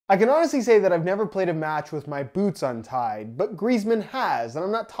I can honestly say that I've never played a match with my boots untied, but Griezmann has, and I'm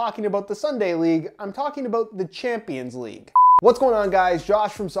not talking about the Sunday League, I'm talking about the Champions League. What's going on, guys?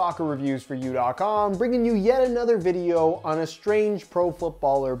 Josh from soccerreviewsforyou.com, bringing you yet another video on a strange pro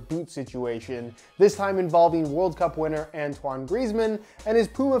footballer boot situation, this time involving World Cup winner Antoine Griezmann and his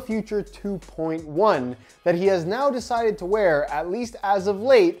Puma Future 2.1 that he has now decided to wear, at least as of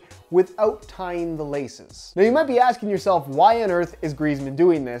late, without tying the laces. Now you might be asking yourself, why on earth is Griezmann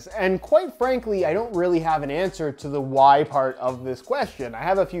doing this? And quite frankly, I don't really have an answer to the why part of this question. I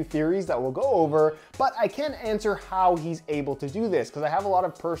have a few theories that we'll go over, but I can't answer how he's able to do this because I have a lot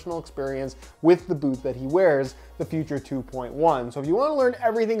of personal experience with the boot that he wears, the Future 2.1. So if you want to learn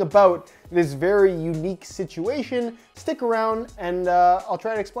everything about this very unique situation, stick around and I'll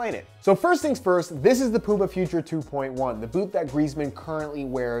try to explain it. So first things first, this is the Puma Future 2.1, the boot that Griezmann currently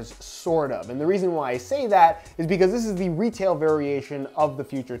wears, sort of. And the reason why I say that is because this is the retail variation of the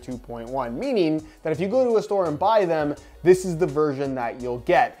Future 2.1, meaning that if you go to a store and buy them, this is the version that you'll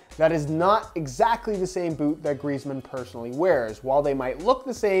get. That is not exactly the same boot that Griezmann personally wears. While they might look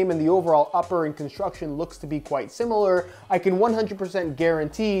the same and the overall upper and construction looks to be quite similar, I can 100%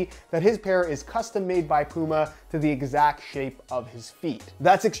 guarantee that his pair is custom made by Puma to the exact shape of his feet.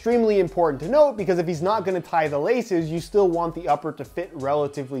 That's extremely important to note because if he's not going to tie the laces, you still want the upper to fit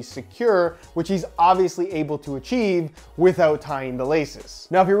relatively secure, which he's obviously able to achieve without tying the laces.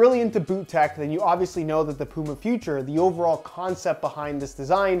 Now, if you're really into boot tech, then you obviously know that the Puma Future, the overall concept behind this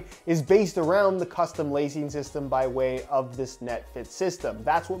design, is based around the custom lacing system by way of this net fit system.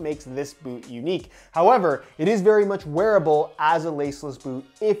 That's what makes this boot unique. However, it is very much wearable as a laceless boot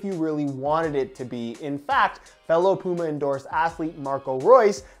if you really wanted it to be. In fact, fellow Puma endorsed athlete Marco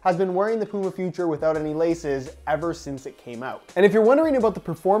Reus has been wearing the Puma Future without any laces ever since it came out. And if you're wondering about the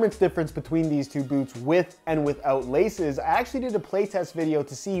performance difference between these two boots with and without laces, I actually did a playtest video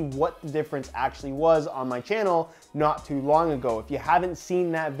to see what the difference actually was on my channel not too long ago. If you haven't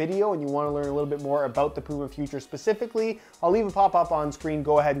seen that video and you want to learn a little bit more about the Puma Future specifically, I'll leave a pop-up on screen,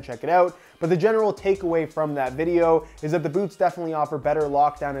 go ahead and check it out. But the general takeaway from that video is that the boots definitely offer better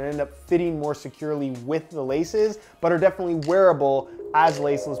lockdown and end up fitting more securely with the laces, but are definitely wearable as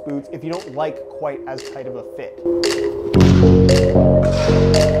laceless boots if you don't like quite as tight of a fit.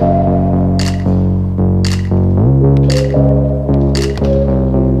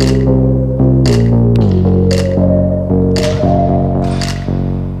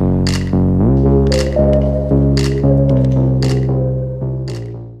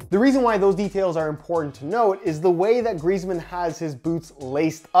 The reason why those details are important to note is the way that Griezmann has his boots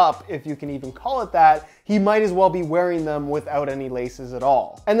laced up, if you can even call it that. He might as well be wearing them without any laces at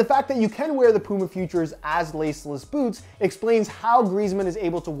all. And the fact that you can wear the Puma Futures as laceless boots explains how Griezmann is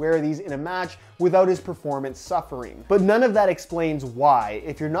able to wear these in a match without his performance suffering. But none of that explains why.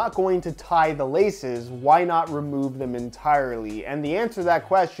 If you're not going to tie the laces, why not remove them entirely? And the answer to that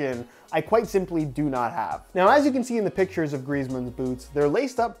question, I quite simply do not have. Now, as you can see in the pictures of Griezmann's boots, they're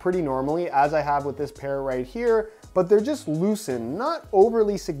laced up pretty normally, as I have with this pair right here, but they're just loosened, not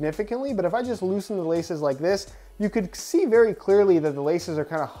overly significantly, but if I just loosen the laces like this, you could see very clearly that the laces are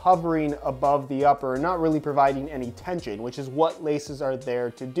kind of hovering above the upper and not really providing any tension, which is what laces are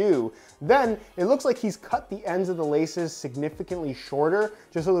there to do. Then it looks like he's cut the ends of the laces significantly shorter,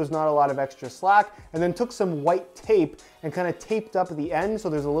 just so there's not a lot of extra slack, and then took some white tape and kind of taped up the end so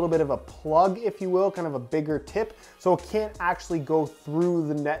there's a little bit of a plug, if you will, kind of a bigger tip, so it can't actually go through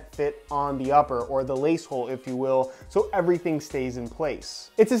the net fit on the upper, or the lace hole, if you will, so everything stays in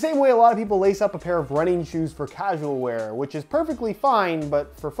place. It's the same way a lot of people lace up a pair of running shoes for casual wear, which is perfectly fine,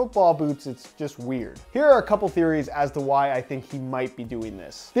 but for football boots, it's just weird. Here are a couple theories as to why I think he might be doing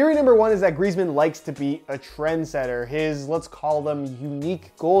this. Theory number one is that Griezmann likes to be a trendsetter. His, let's call them,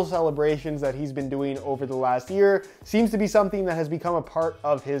 unique goal celebrations that he's been doing over the last year seems to be something that has become a part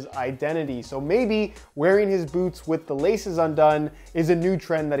of his identity. So maybe wearing his boots with the laces undone is a new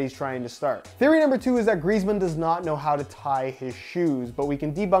trend that he's trying to start. Theory number two is that Griezmann does not know how to tie his shoes, but we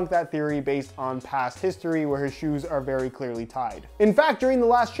can debunk that theory based on past history where his shoes are very clearly tied. In fact, during the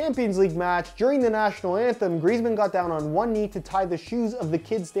last Champions League match, during the national anthem, Griezmann got down on one knee to tie the shoes of the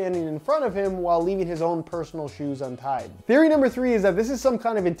kid standing in front of him while leaving his own personal shoes untied. Theory number three is that this is some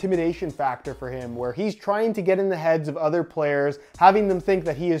kind of intimidation factor for him, where he's trying to get in the heads of other players, having them think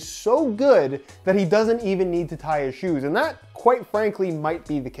that he is so good that he doesn't even need to tie his shoes, and that, quite frankly, might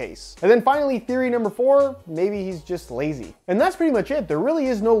be the case. And then finally, theory number four, maybe he's just lazy. And that's pretty much it. There really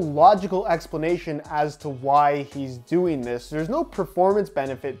is no logical explanation as to why he's doing this. There's no performance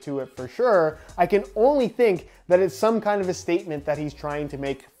benefit to it for sure. I can only think that it's some kind of a statement that he's trying to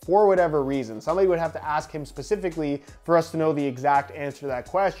make for whatever reason. Somebody would have to ask him specifically for us to know the exact answer to that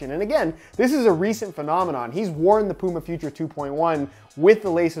question. And again, this is a recent phenomenon. He's worn the Puma Future 2.1 with the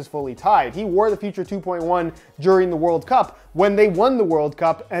laces fully tied. He wore the Future 2.1 during the World Cup when they won the World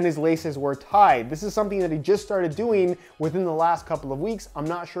Cup and his laces were tied. This is something that he just started doing within the last couple of weeks. I'm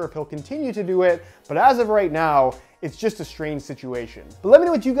not sure if he'll continue to do it, but as of right now, it's just a strange situation. But let me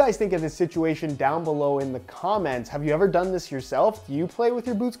know what you guys think of this situation down below in the comments. Have you ever done this yourself? Do you play with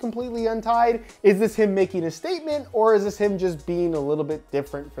your boots completely untied? Is this him making a statement, or is this him just being a little bit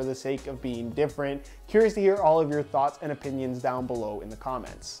different for the sake of being different? Curious to hear all of your thoughts and opinions down below in the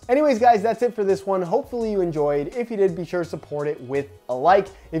comments. Anyways, guys, that's it for this one. Hopefully you enjoyed. If you did, be sure to support it with a like.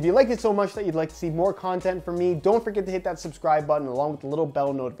 If you liked it so much that you'd like to see more content from me, don't forget to hit that subscribe button along with the little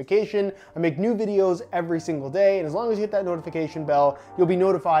bell notification. I make new videos every single day, and as long as you hit that notification bell, you'll be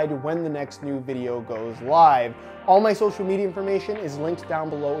notified when the next new video goes live. All my social media information is linked down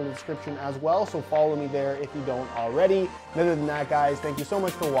below in the description as well, so follow me there if you don't already. And other than that, guys, thank you so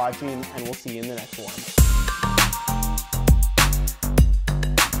much for watching, and we'll see you in the next one.